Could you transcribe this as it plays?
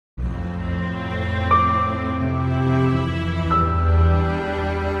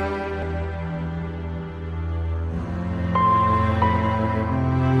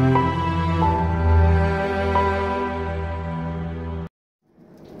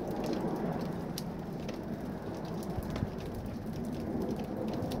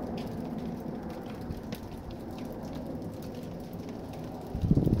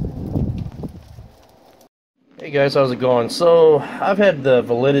Hey guys, how's it going? So, I've had the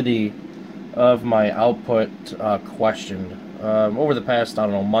validity of my output questioned over the past, I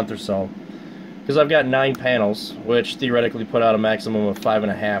don't know, month or so. Because I've got 9 panels, which theoretically put out a maximum of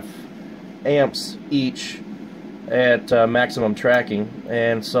 5.5 amps each at maximum tracking.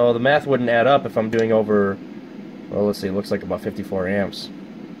 And so the math wouldn't add up if I'm doing over, well, let's see, it looks like about 54 amps.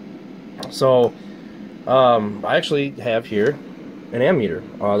 So, I actually have here an ammeter.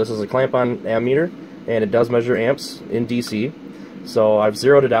 This is a clamp-on ammeter, and it does measure amps in DC. So I've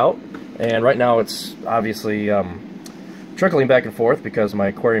zeroed it out, and right now it's obviously trickling back and forth because my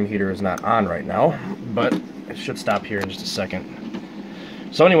aquarium heater is not on right now, but it should stop here in just a second.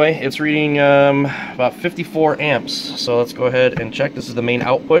 So anyway, it's reading about 54 amps. So let's go ahead and check. This is the main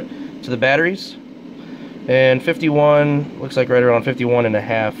output to the batteries, and 51 looks like right around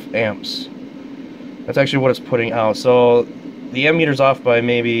 51.5 amps. That's actually what it's putting out. So the ammeter's off by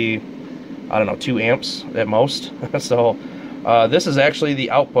maybe, I don't know, 2 amps at most. So this is actually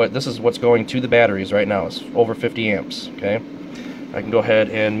the output. This is what's going to the batteries right now. It's over 50 amps. Okay, I can go ahead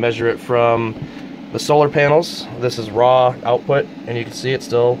and measure it from the solar panels. This is raw output, and you can see it's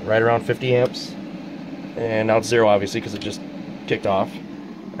still right around 50 amps. And now it's 0, obviously, because it just kicked off.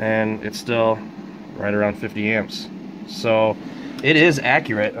 And it's still right around 50 amps. So it is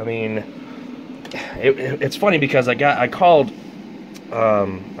accurate. I mean, it's funny because I called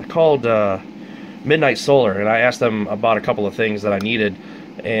Midnight Solar, and I asked them about a couple of things that I needed,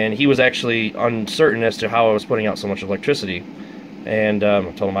 and he was actually uncertain as to how I was putting out so much electricity. And I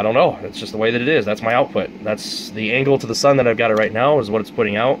told him I don't know. It's just the way that it is. That's my output. That's the angle to the sun that I've got it right now is what it's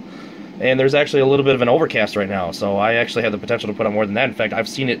putting out. And there's actually a little bit of an overcast right now, so I actually have the potential to put out more than that. In fact, I've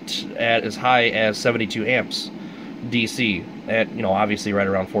seen it at as high as 72 amps DC at, you know, obviously right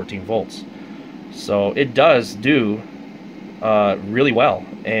around 14 volts. So it does do really well,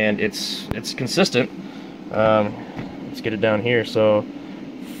 and it's consistent. Let's get it down here. So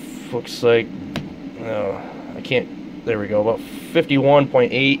looks like I can't. There we go. About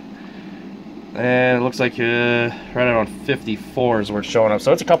 51.8, and it looks like right around 54 is where it's showing up.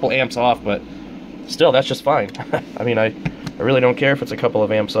 So it's a couple amps off, but still, that's just fine. I mean, I really don't care if it's a couple of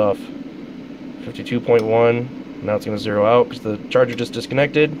amps off. 52.1. Now it's going to zero out because the charger just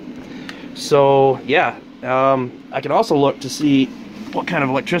disconnected. So yeah, I can also look to see what kind of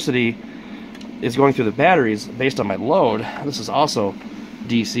electricity is going through the batteries based on my load. This is also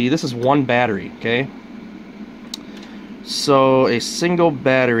DC. This is one battery, okay? So a single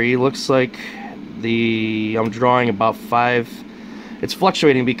battery looks like I'm drawing about 5. It's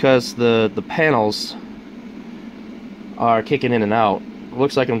fluctuating because the panels are kicking in and out. It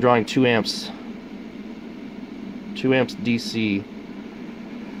looks like I'm drawing 2 amps. 2 amps DC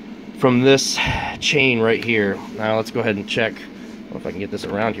from this chain right here. Now let's go ahead and check. I don't know if I can get this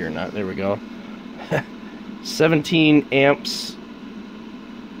around here or not. There we go. 17 amps.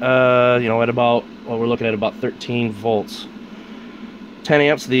 You know, at about, well, we're looking at about 13 volts. 10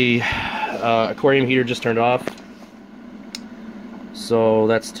 amps. The aquarium heater just turned off, so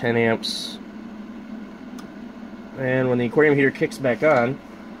that's 10 amps. And when the aquarium heater kicks back on,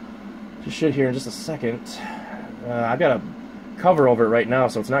 you should hear in just a second. I've got a cover over it right now,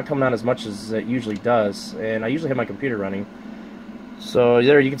 so it's not coming on as much as it usually does, and I usually have my computer running. So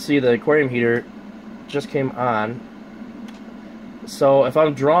there you can see the aquarium heater just came on. So if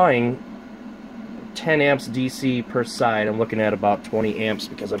I'm drawing 10 amps DC per side, I'm looking at about 20 amps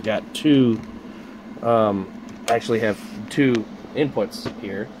because I've got 2, I actually have 2 inputs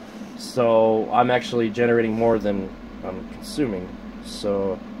here, so I'm actually generating more than I'm consuming.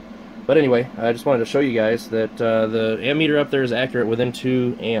 So, but anyway, I just wanted to show you guys that the ammeter up there is accurate within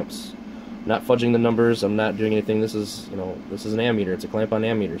 2 amps. Not fudging the numbers. I'm not doing anything. This is, you know, this is an ammeter. It's a clamp-on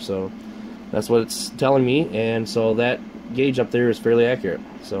ammeter, so that's what it's telling me, and so that gauge up there is fairly accurate.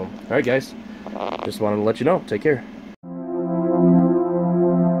 So, all right, guys, just wanted to let you know. Take care.